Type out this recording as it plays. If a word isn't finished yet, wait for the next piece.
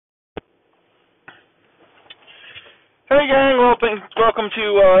Hey gang, welcome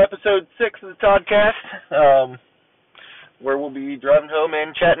to episode 6 of the Toddcast, where we'll be driving home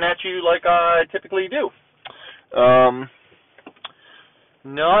and chatting at you like I typically do.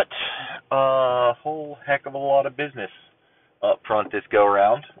 Not a whole heck of a lot of business up front this go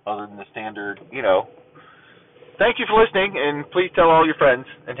around, other than the standard, thank you for listening, and please tell all your friends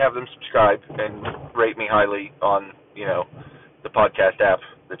and have them subscribe and rate me highly on, the podcast app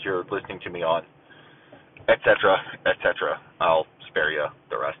that you're listening to me on, etc., etc. I'll spare you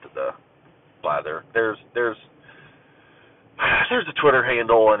the rest of the blather. There's a Twitter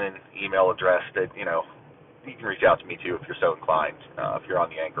handle and an email address that, you can reach out to me too if you're so inclined. If you're on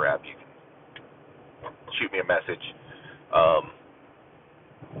the Anchor app, you can shoot me a message.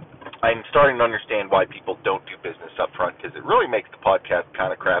 I'm starting to understand why people don't do business up front, because it really makes the podcast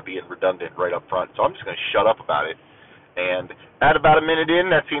kind of crappy and redundant right up front. So I'm just going to shut up about it. And at about a minute in,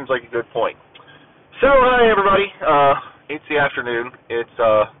 that seems like a good point. So, hi everybody. It's the afternoon. It's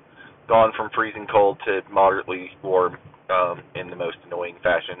gone from freezing cold to moderately warm in the most annoying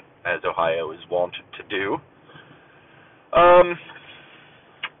fashion, as Ohio is wont to do.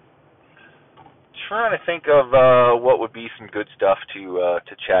 Trying to think of what would be some good stuff to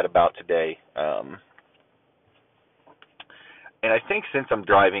chat about today. And I think since I'm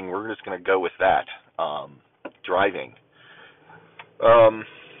driving, we're just going to go with that. Driving.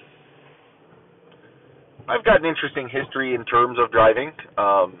 I've got an interesting history in terms of driving.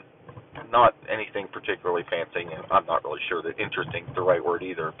 Not anything particularly fancy, and I'm not really sure that interesting is the right word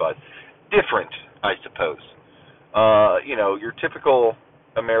either, but different, I suppose. Your typical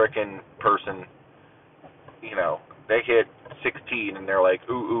American person, they hit 16 and they're like,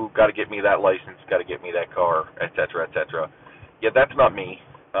 ooh, got to get me that license, got to get me that car, etc., etc. Yeah, that's not me.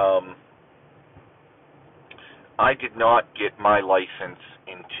 I did not get my license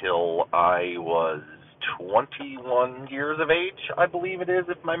until I was 21 years of age, I believe it is,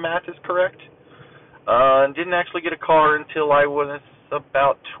 if my math is correct. And didn't actually get a car until I was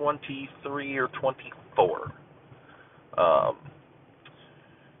about 23 or 24.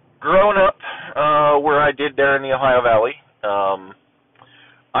 Growing up where I did there in the Ohio Valley,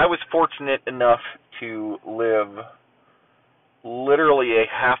 I was fortunate enough to live literally a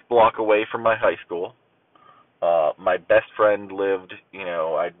half block away from my high school. My best friend lived,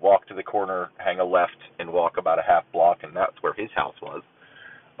 I'd walk to the corner, hang a left, and walk about a half block, and that's where his house was.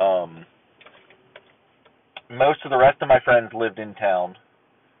 Most of the rest of my friends lived in town,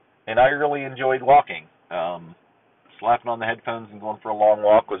 and I really enjoyed walking. Slapping on the headphones and going for a long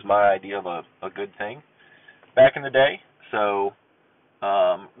walk was my idea of a good thing back in the day. So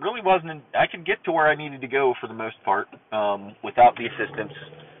really wasn't, I could get to where I needed to go for the most part without the assistance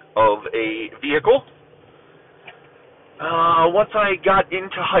of a vehicle. Once I got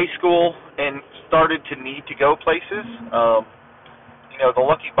into high school and started to need to go places, the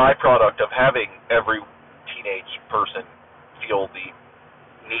lucky byproduct of having every teenage person feel the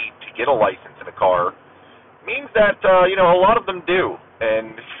need to get a license in a car means that, a lot of them do.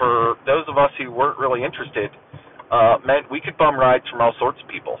 And for those of us who weren't really interested, meant we could bum rides from all sorts of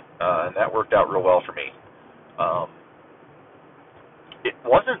people. And that worked out real well for me. It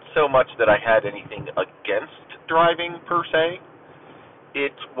wasn't so much that I had anything against driving per se.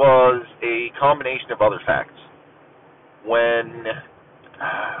 It was a combination of other facts. When,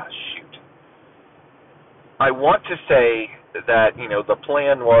 I want to say that, the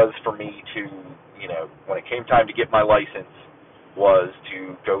plan was for me to, when it came time to get my license, was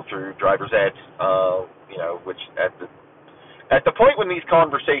to go through driver's ed, which at the point when these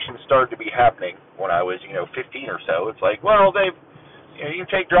conversations started to be happening, when I was, 15 or so, it's like, well, you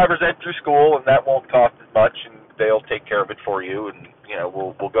can take driver's ed through school, and that won't cost as much, and they'll take care of it for you, and,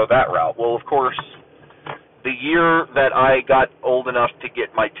 we'll go that route. Well, of course, the year that I got old enough to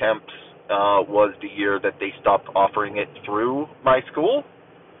get my temps was the year that they stopped offering it through my school.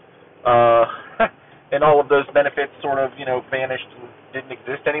 And all of those benefits sort of, vanished and didn't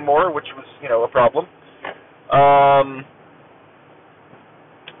exist anymore, which was, a problem. On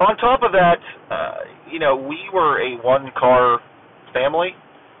top of that, we were a one-car family.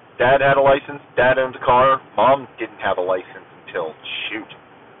 Dad had a license. Dad owned a car. Mom didn't have a license until,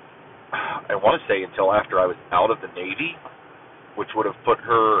 I want to say until after I was out of the Navy, which would have put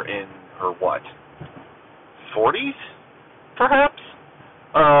her in her, 40s, perhaps?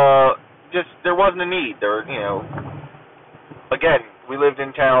 Just, there wasn't a need. Again, we lived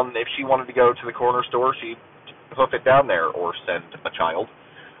in town. If she wanted to go to the corner store, she'd hoof it down there or send a child.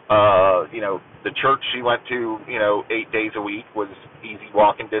 The church she went to, 8 days a week was easy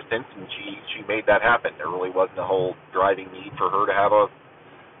walking distance, and she made that happen. There really wasn't a whole driving need for her to have a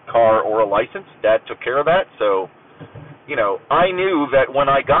car or a license. Dad took care of that, so I knew that when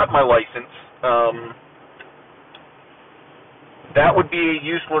I got my license, that would be a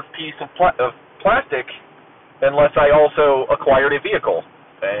useless piece of plastic unless I also acquired a vehicle.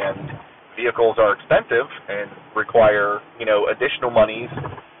 And vehicles are expensive and require, additional monies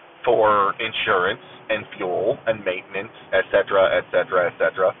for insurance and fuel and maintenance, et cetera, et cetera, et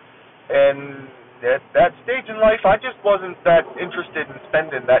cetera. And at that stage in life, I just wasn't that interested in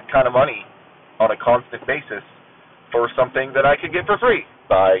spending that kind of money on a constant basis for something that I could get for free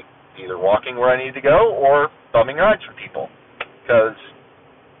by either walking where I needed to go or bumming rides for people. Because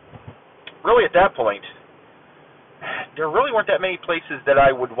really at that point, there really weren't that many places that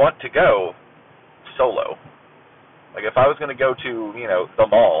I would want to go solo. Like if I was going to go to, the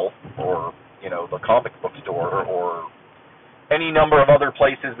mall or, the comic book store or any number of other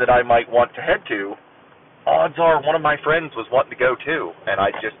places that I might want to head to, odds are one of my friends was wanting to go too. And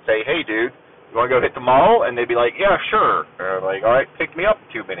I'd just say, hey, dude, you want to go hit the mall? And they'd be like, yeah, sure. Or like, all right, pick me up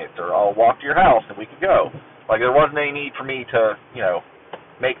in 2 minutes or I'll walk to your house and we could go. Like there wasn't any need for me to,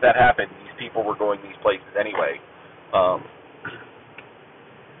 make that happen. These people were going these places anyway.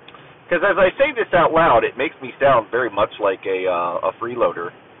 Because as I say this out loud, it makes me sound very much like a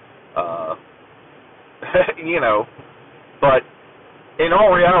freeloader, But in all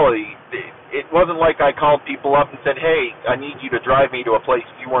reality, it wasn't like I called people up and said, "Hey, I need you to drive me to a place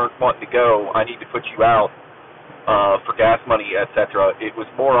you weren't wanting to go. I need to put you out for gas money, etc." It was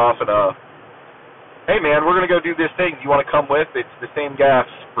more often a, "Hey, man, we're going to go do this thing. Do you want to come with? It's the same gas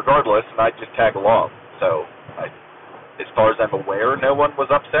regardless," and I'd just tag along. So as far as I'm aware, no one was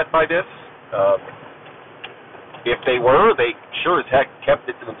upset by this. If they were, they sure as heck kept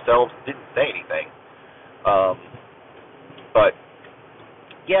it to themselves and didn't say anything. But,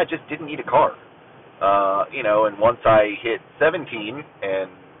 yeah, just didn't need a car. And once I hit 17 and,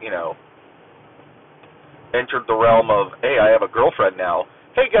 entered the realm of, hey, I have a girlfriend now,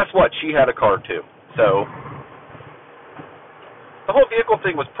 hey, guess what? She had a car too. So the whole vehicle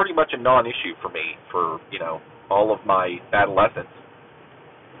thing was pretty much a non-issue for me for, all of my adolescence.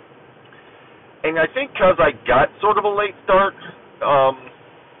 And I think because I got sort of a late start,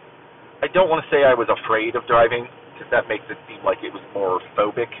 I don't want to say I was afraid of driving, because that makes it seem like it was more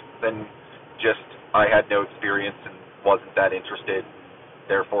phobic than just I had no experience and wasn't that interested.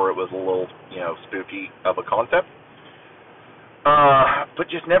 Therefore, it was a little, spooky of a concept. But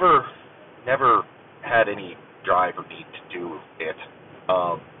just never had any drive or need to do it.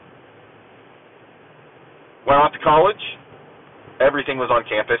 Went off to college. Everything was on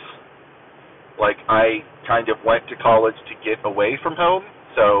campus. Like, I kind of went to college to get away from home,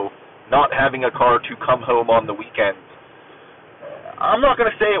 so not having a car to come home on the weekends, I'm not going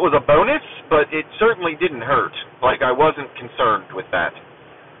to say it was a bonus, but it certainly didn't hurt. Like, I wasn't concerned with that.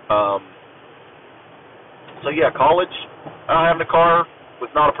 So yeah, college, having a car was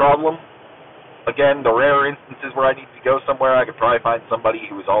not a problem. Again, the rare instances where I needed to go somewhere, I could probably find somebody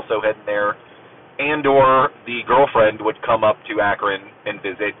who was also heading there, and or the girlfriend would come up to Akron and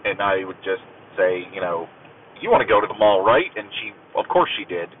visit, and I would just say, you want to go to the mall, right? And she, of course she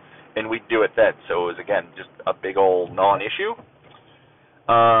did, and we'd do it then. So it was, again, just a big old non-issue.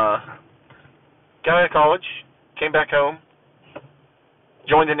 Got out of college, came back home,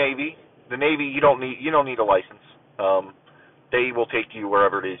 joined the Navy. The Navy, you don't need a license. They will take you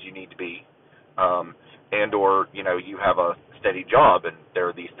wherever it is you need to be, and or you have a steady job, and there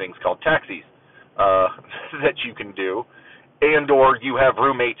are these things called taxis that you can do, and or you have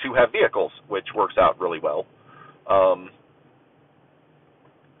roommates who have vehicles, which works out really well.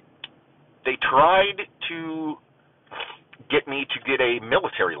 They tried to get me to get a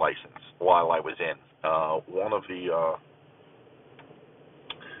military license while I was in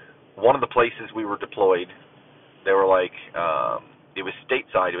one of the places we were deployed. They were like, it was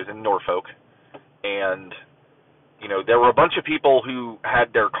stateside. It was in Norfolk, and there were a bunch of people who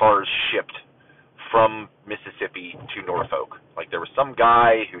had their cars shipped from Mississippi to Norfolk. Like, there was some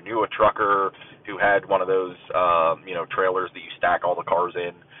guy who knew a trucker who had one of those, trailers that you stack all the cars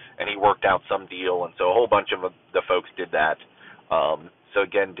in, and he worked out some deal, and so a whole bunch of the folks did that. So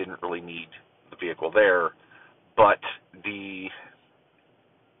again, didn't really need the vehicle there, but the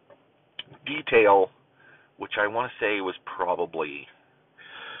detail, which I want to say was probably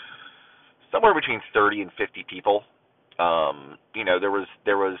somewhere between 30 and 50 people.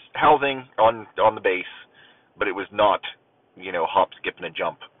 There was housing on the base, but it was not, hop, skip, and a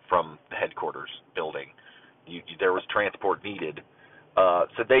jump from the headquarters building. There was transport needed.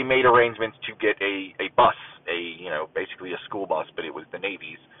 So they made arrangements to get a bus, basically a school bus, but it was the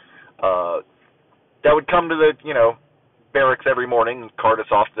Navy's, that would come to the, barracks every morning and cart us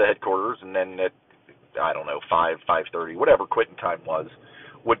off to the headquarters, and then at I don't know, 5:30, whatever quitting time was,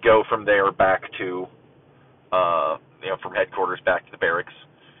 would go from there back to, from headquarters back to the barracks.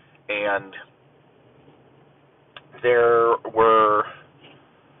 And there were,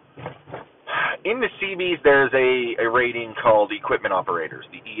 in the Seabees, there's a rating called equipment operators,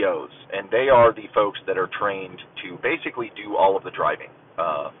 the EOs, and they are the folks that are trained to basically do all of the driving,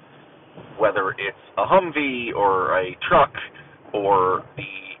 whether it's a Humvee or a truck or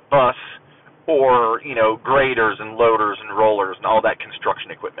the bus or, graders and loaders and rollers and all that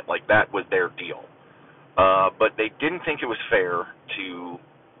construction equipment. Like, that was their deal. But they didn't think it was fair to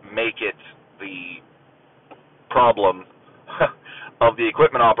make it the problem of the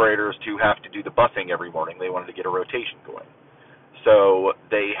equipment operators to have to do the busing every morning. They wanted to get a rotation going. So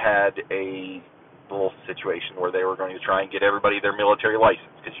they had a little situation where they were going to try and get everybody their military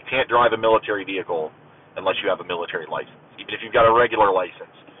license, because you can't drive a military vehicle unless you have a military license. Even if you've got a regular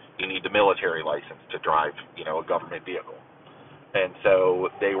license, you need the military license to drive, a government vehicle. And so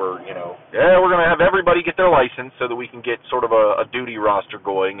they were, we're going to have everybody get their license so that we can get sort of a duty roster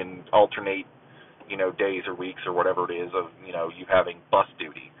going and alternate, days or weeks or whatever it is of, you having bus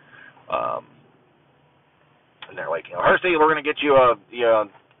duty. And they're like, Hersey, we're going to get you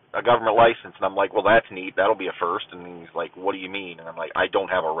a government license. And I'm like, well, that's neat. That'll be a first. And he's like, what do you mean? And I'm like, I don't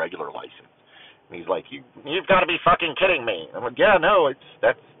have a regular license. And he's like, you've got to be fucking kidding me. I'm like, yeah, no,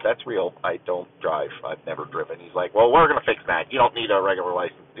 that's real. I don't drive. I've never driven. He's like, well, we're going to fix that. You don't need a regular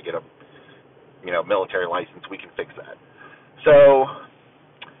license to get a, military license. We can fix that. So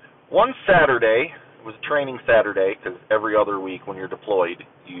one Saturday, it was a training Saturday, because every other week when you're deployed,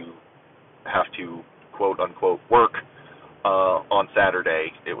 you have to, quote unquote, work on Saturday.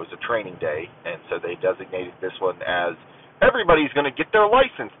 It was a training day, and so they designated this one as everybody's going to get their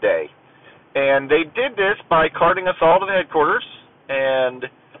license day. And they did this by carting us all to the headquarters, and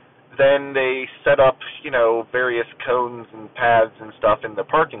then they set up, various cones and paths and stuff in the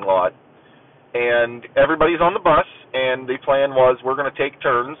parking lot, and everybody's on the bus, and the plan was we're going to take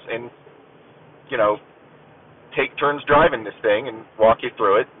turns and, take turns driving this thing and walk you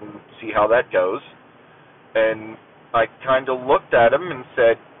through it and see how that goes. And I kind of looked at him and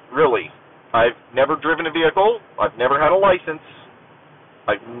said, really, I've never driven a vehicle, I've never had a license,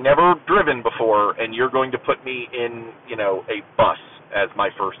 I've never driven before, and you're going to put me in, a bus as my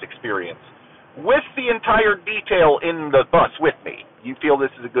first experience with the entire detail in the bus with me. You feel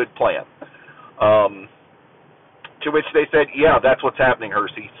this is a good plan? To which they said, yeah, that's what's happening,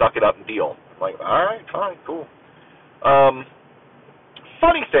 Hersey. Suck it up and deal. I'm like, all right, fine, cool.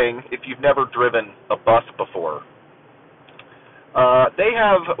 Funny thing, if you've never driven a bus before, they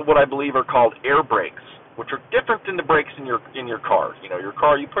have what I believe are called air brakes, which are different than the brakes in your car. Your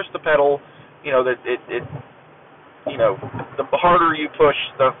car, you push the pedal, that it the harder you push,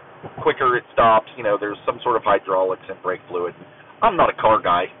 the quicker it stops. There's some sort of hydraulics and brake fluid. I'm not a car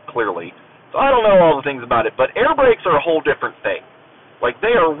guy, clearly, so I don't know all the things about it, but air brakes are a whole different thing. Like,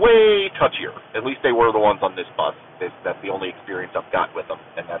 they are way touchier. At least they were the ones on this bus. That's the only experience I've got with them,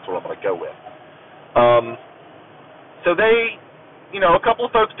 and that's what I'm going to go with. So they, a couple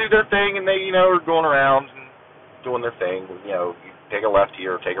of folks do their thing, and they, are going around and doing their thing. You take a left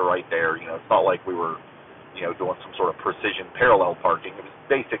here, take a right there. It's not like we were, doing some sort of precision parallel parking. It was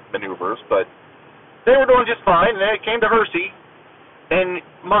basic maneuvers, but they were doing just fine, and then it came to Hersey. And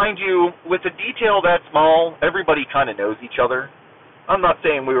mind you, with a detail that small, everybody kind of knows each other. I'm not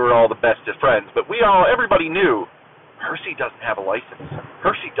saying we were all the best of friends, but everybody knew Hersey doesn't have a license.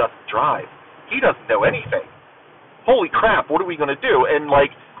 Hersey doesn't drive. He doesn't know anything. Holy crap, what are we going to do? And,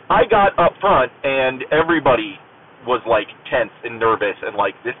 I got up front, and everybody was, tense and nervous, and,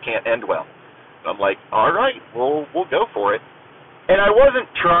 this can't end well. I'm like, all right, we'll go for it. And I wasn't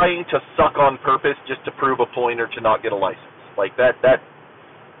trying to suck on purpose just to prove a point or to not get a license.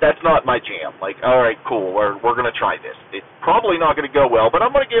 That's not my jam. All right, cool, we're going to try this. It's probably not going to go well, but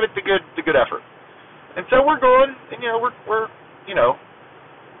I'm going to give it the good effort. And so we're going, and, we're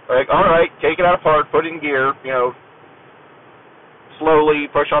all right, take it out of park, put it in gear, slowly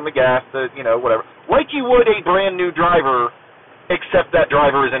push on the gas, whatever. Like you would a brand new driver, except that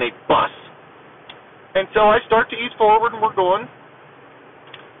driver is in a bus. And so I start to ease forward, and we're going.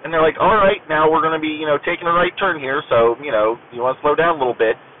 And they're like, all right, now we're going to be, taking a right turn here, so, you want to slow down a little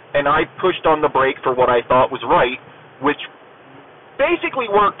bit. And I pushed on the brake for what I thought was right, which basically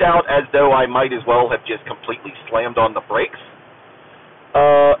worked out as though I might as well have just completely slammed on the brakes.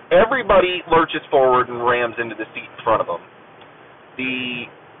 Everybody lurches forward and rams into the seat in front of them. The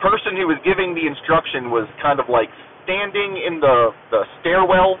person who was giving the instruction was kind of standing in the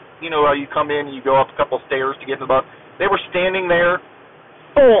stairwell. How you come in and you go up a couple stairs to get to the bus. They were standing there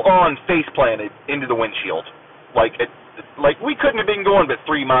full on face planted into the windshield. Like we couldn't have been going but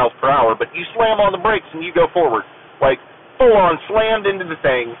 3 miles per hour, but you slam on the brakes and you go forward. Like full on slammed into the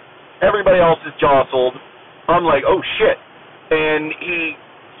thing. Everybody else is jostled. I'm like, oh shit. And he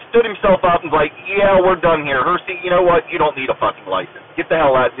stood himself up and was like, yeah, we're done here. Hersey, you know what? You don't need a fucking license. Get the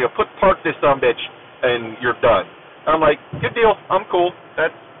hell out. Park this sumbitch and you're done. And I'm like, good deal. I'm cool.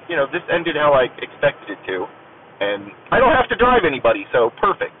 That's, this ended how I expected it to. And I don't have to drive anybody, so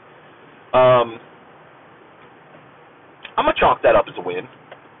perfect. I'm going to chalk that up as a win.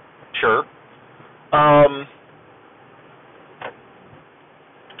 Sure. And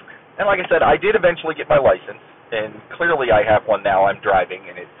like I said, I did eventually get my license, and clearly I have one now. I'm driving,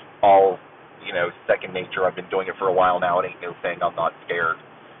 and it's all, second nature. I've been doing it for a while now. It ain't no thing. I'm not scared.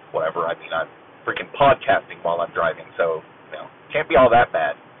 Whatever. I mean, I'm freaking podcasting while I'm driving, so, can't be all that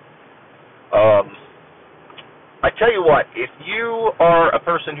bad. I tell you what, if you are a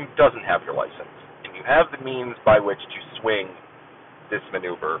person who doesn't have your license, and you have the means by which to swing this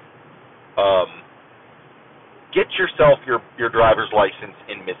maneuver, get yourself your driver's license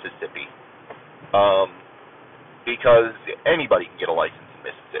in Mississippi. Because anybody can get a license in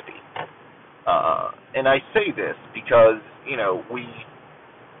Mississippi. And I say this because,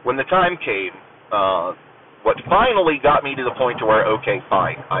 when the time came, what finally got me to the point to where, okay,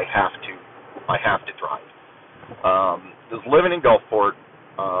 fine, I have to drive. I was living in Gulfport,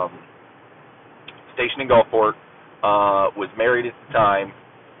 stationed in Gulfport, was married at the time,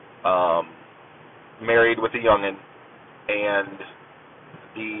 married with a youngin', and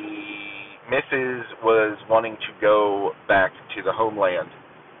the missus was wanting to go back to the homeland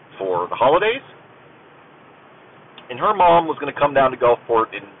for the holidays, and her mom was going to come down to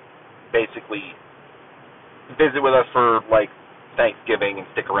Gulfport and basically visit with us for, Thanksgiving and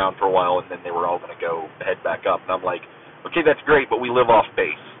stick around for a while, and then they were all going to go head back up. And I'm like, okay, that's great, but we live off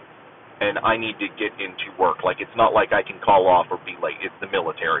base, and I need to get into work. It's not like I can call off or be late. It's the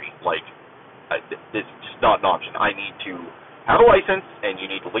military. This is just not an option. I need to have a license, and you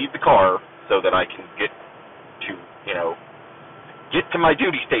need to leave the car so that I can get to my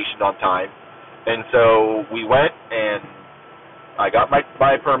duty station on time. And so we went, and I got my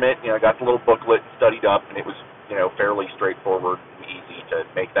permit. I got the little booklet and studied up, and it was fairly straightforward and easy to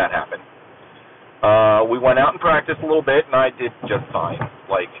make that happen. We went out and practiced a little bit, and I did just fine.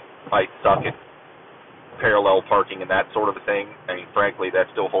 I suck at parallel parking and that sort of a thing. I mean, frankly, that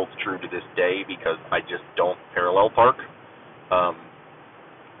still holds true to this day because I just don't parallel park.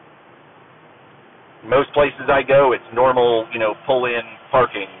 Most places I go, it's normal, pull-in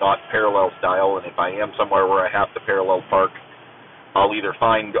parking, not parallel style, and if I am somewhere where I have to parallel park, I'll either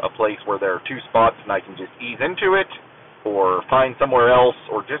find a place where there are two spots and I can just ease into it, or find somewhere else,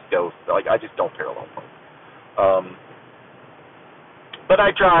 or just go. I just don't parallel park. But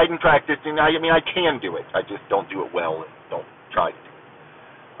I tried and practiced, and I can do it. I just don't do it well and don't try to do it.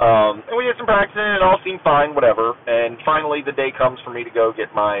 And we did some practicing, and it all seemed fine, whatever. And finally, the day comes for me to go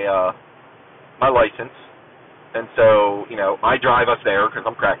get my my license. And so, I drive us there because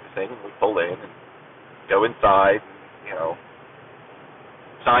I'm practicing, and we pull in and go inside, and,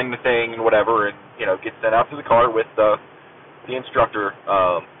 sign the thing and whatever, and get sent out to the car with the instructor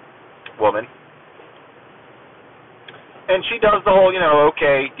woman, and she does the whole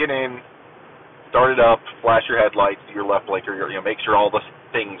okay, get in, start it up, flash your headlights, do your left blinker, make sure all the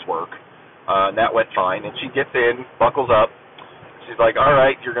things work, and that went fine. And she gets in, buckles up, she's like, all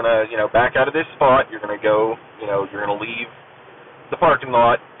right, you're gonna back out of this spot, you're gonna go, you're gonna leave the parking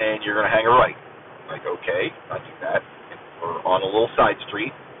lot, and you're gonna hang a right. I'm like, okay, I do that. We're on a little side street,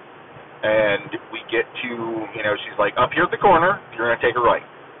 and we get to, she's like, up here at the corner, you're going to take a right.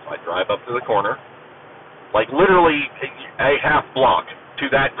 So I drive up to the corner, literally a half block to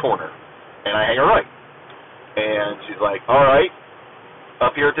that corner, and I hang a right. And she's like, all right,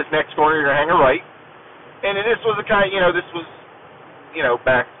 up here at this next corner, you're going to hang a right. And this was this was,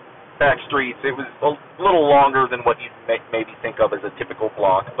 back streets. It was a little longer than what you'd maybe think of as a typical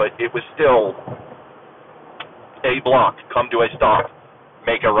block, but it was still a block, come to a stop,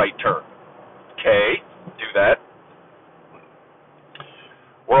 make a right turn. Okay, do that.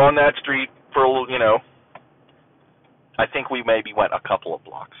 We're on that street for a little, I think we maybe went a couple of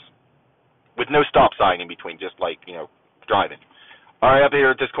blocks with no stop sign in between, just driving. All right, up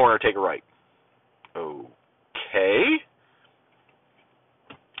here at this corner, take a right. Okay,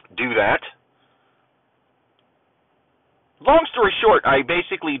 do that. Long story short, I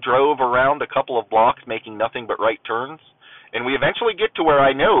basically drove around a couple of blocks making nothing but right turns, and we eventually get to where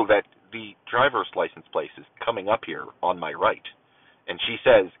I know that the driver's license place is coming up here on my right. And she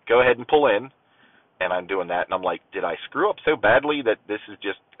says, go ahead and pull in, and I'm doing that, and I'm like, did I screw up so badly that this is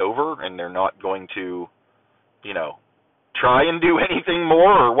just over and they're not going to, you know, try and do anything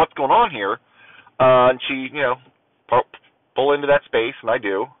more, or what's going on here? And she, you know, pull into that space, and I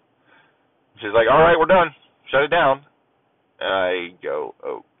do. She's like, all right, we're done. Shut it down. And I go,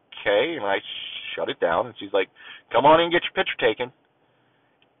 okay, and I shut it down, and she's like, come on in and get your picture taken.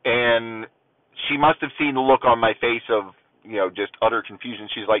 And she must have seen the look on my face of, you know, just utter confusion.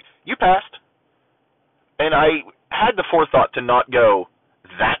 She's like, you passed. And I had the forethought to not go,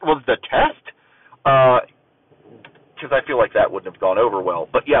 that was the test? Because I feel like that wouldn't have gone over well.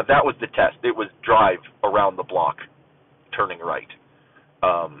 But yeah, that was the test. It was drive around the block, turning right.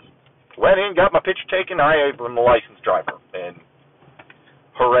 Went in, got my picture taken. I am a licensed driver, and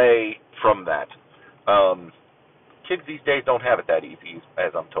hooray from that. Kids these days don't have it that easy,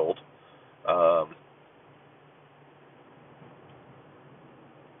 as I'm told.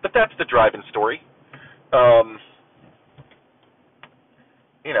 But that's the driving story.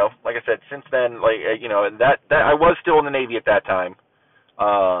 You know, like I said, since then, like, you know, and that I was still in the Navy at that time.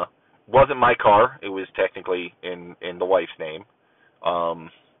 Wasn't my car. It was technically in the wife's name.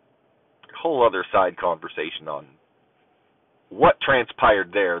 Whole other side conversation on what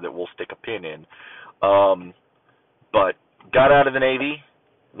transpired there that we'll stick a pin in. But got out of the Navy,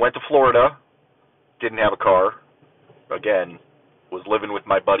 went to Florida, didn't have a car. Again, was living with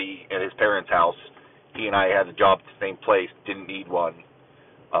my buddy at his parents' house. He and I had a job at the same place, didn't need one.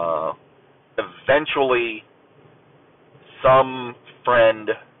 Eventually, some friend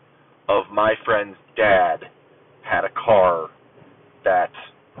of my friend's dad had a car that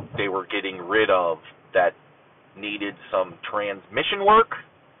they were getting rid of that needed some transmission work,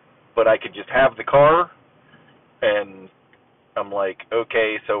 but I could just have the car. And I'm like,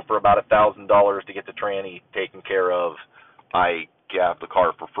 okay, so for about $1,000 to get the tranny taken care of, I have the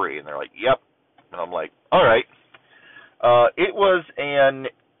car for free. And they're like, yep. And I'm like, all right. It was an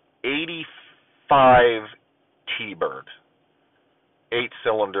 85 T-Bird,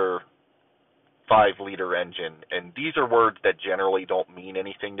 8-cylinder, 5-liter engine. And these are words that generally don't mean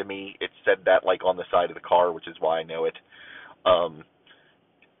anything to me. It said that like on the side of the car, which is why I know it.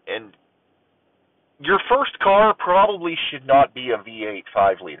 And your first car probably should not be a V8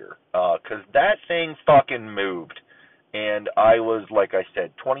 5-liter, because that thing fucking moved. And I was, like I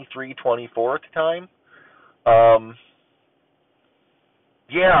said, 23, 24 at the time.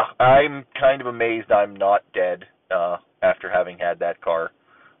 Yeah, I'm kind of amazed I'm not dead after having had that car.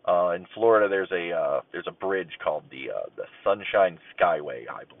 In Florida, there's a bridge called the Sunshine Skyway,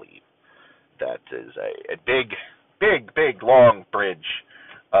 I believe. That is a big, long bridge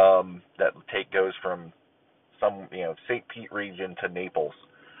that goes from some, you know, St. Pete region to Naples.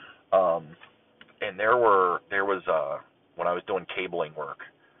 And there was when I was doing cabling work,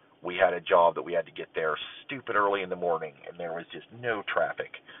 we had a job that we had to get there stupid early in the morning, and there was just no traffic.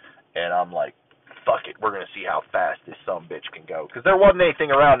 And I'm like, fuck it, we're going to see how fast this sumbitch can go. Because there wasn't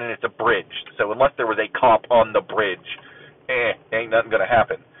anything around, and it's a bridge. So unless there was a cop on the bridge, ain't nothing going to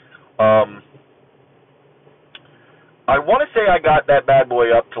happen. I want to say I got that bad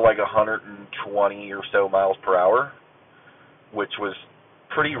boy up to like 120 or so miles per hour, which was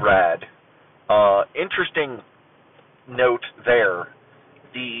pretty rad. Interesting note there.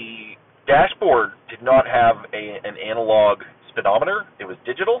 The dashboard did not have an analog speedometer. It was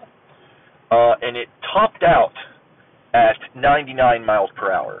digital, and it topped out at 99 miles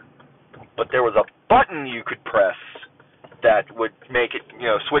per hour. But there was a button you could press that would make it, you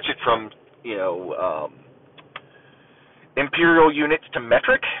know, switch it from, you know, imperial units to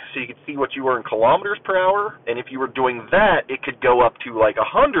metric, so you could see what you were in kilometers per hour. And if you were doing that, it could go up to like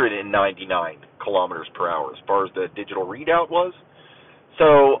 199 kilometers per hour as far as the digital readout was.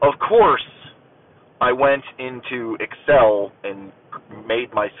 So, of course, I went into Excel and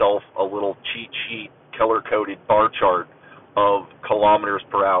made myself a little cheat sheet, color-coded bar chart of kilometers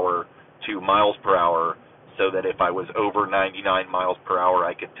per hour to miles per hour, so that if I was over 99 miles per hour,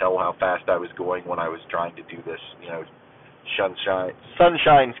 I could tell how fast I was going when I was trying to do this, you know,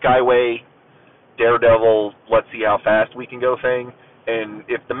 Sunshine Skyway, Daredevil, let's see how fast we can go thing. And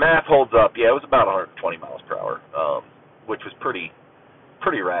if the math holds up, yeah, it was about 120 miles per hour, which was pretty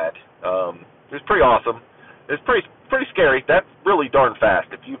rad. It was pretty awesome. It was pretty scary. That's really darn fast.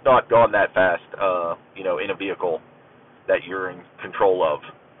 If you've not gone that fast, you know, in a vehicle that you're in control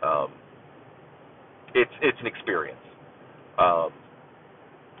of, it's an experience.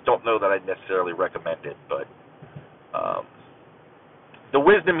 Don't know that I'd necessarily recommend it, but the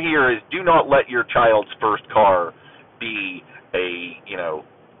wisdom here is do not let your child's first car be a, you know,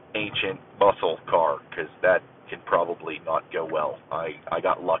 ancient muscle car, because that can probably not go well. I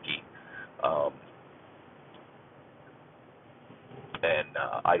got lucky. and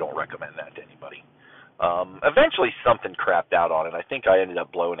I don't recommend that to anybody. Eventually something crapped out on it. I think I ended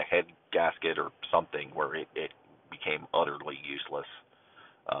up blowing a head gasket or something where it became utterly useless.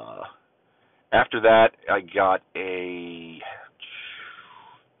 After that, I got I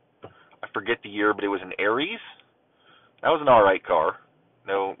forget the year, but it was an Aries. That was an alright car.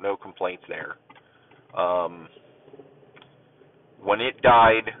 No complaints there. When it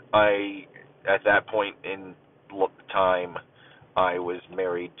died, at that point in time, I was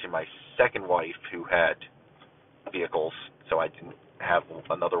married to my second wife who had vehicles, so I didn't have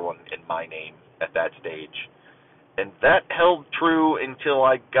another one in my name at that stage. And that held true until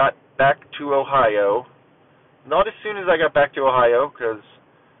I got back to Ohio. Not as soon as I got back to Ohio, because,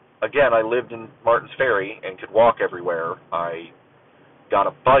 again, I lived in Martins Ferry and could walk everywhere. I got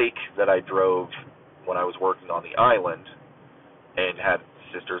a bike that I drove when I was working on the island and had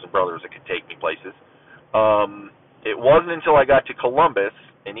sisters and brothers that could take me places. It wasn't until I got to Columbus,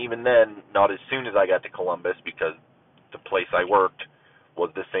 and even then, not as soon as I got to Columbus, because the place I worked was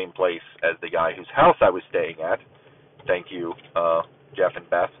the same place as the guy whose house I was staying at. Thank you, Jeff and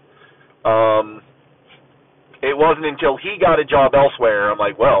Beth. It wasn't until he got a job elsewhere, I'm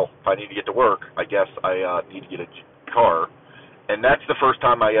like, well, if I need to get to work, I guess I need to get a car. And that's the first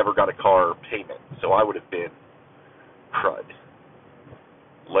time I ever got a car payment. So I would have been,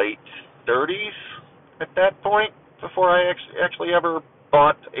 late 30s at that point before I actually ever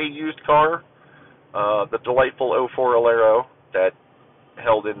bought a used car. The delightful 04 Alero that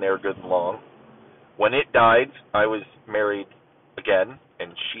held in there good and long. When it died, I was married again,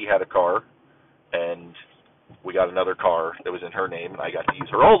 and she had a car, and we got another car that was in her name, and I got to use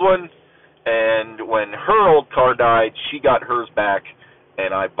her old one. And when her old car died, she got hers back,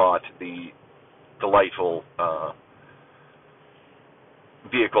 and I bought the delightful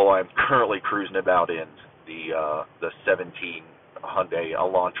vehicle I'm currently cruising about in, the 17 Hyundai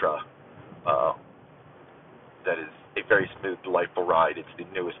Elantra. That is a very smooth, delightful ride. It's the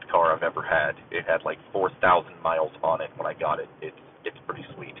newest car I've ever had. It had like 4,000 miles on it when I got it. It's pretty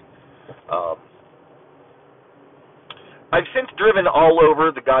sweet. I've since driven all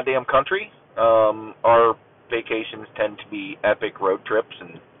over the goddamn country. Our vacations tend to be epic road trips,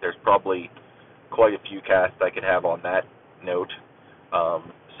 and there's probably quite a few casts I could have on that note.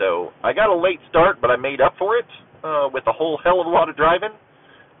 So I got a late start, but I made up for it with a whole hell of a lot of driving.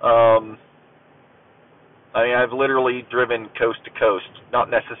 I mean, I've literally driven coast to coast, not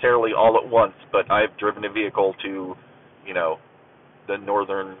necessarily all at once, but I've driven a vehicle to, the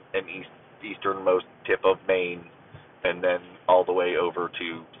northern and easternmost tip of Maine, and then all the way over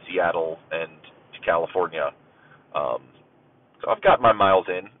to Seattle and to California. So I've got my miles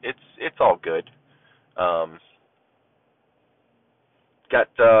in. It's all good. Got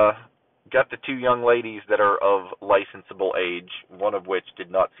the two young ladies that are of licensable age, one of which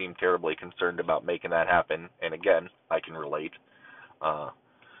did not seem terribly concerned about making that happen, and again, I can relate. The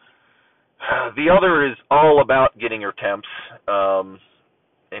other is all about getting her temps,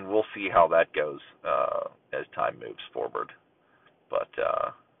 and we'll see how that goes as time moves forward. But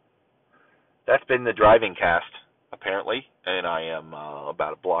that's been the driving cast, apparently, and I am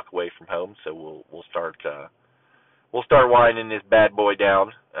about a block away from home, so we'll start winding this bad boy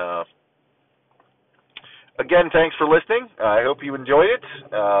down. Again, thanks for listening. I hope you enjoyed it.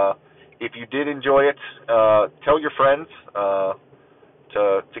 If you did enjoy it, tell your friends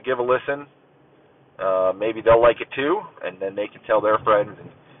to give a listen. Maybe they'll like it too, and then they can tell their friends. And,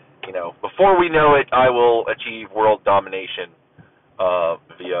 before we know it, I will achieve world domination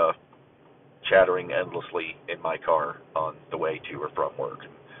via chattering endlessly in my car on the way to or from work.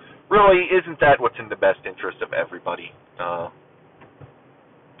 Really, isn't that what's in the best interest of everybody?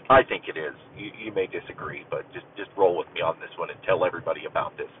 I think it is. You may disagree, but just roll with me on this one and tell everybody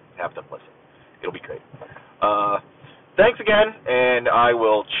about this. Have them listen. It'll be great. Thanks again, and I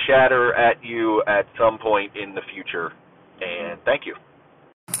will chatter at you at some point in the future. And thank you.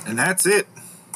 And that's it.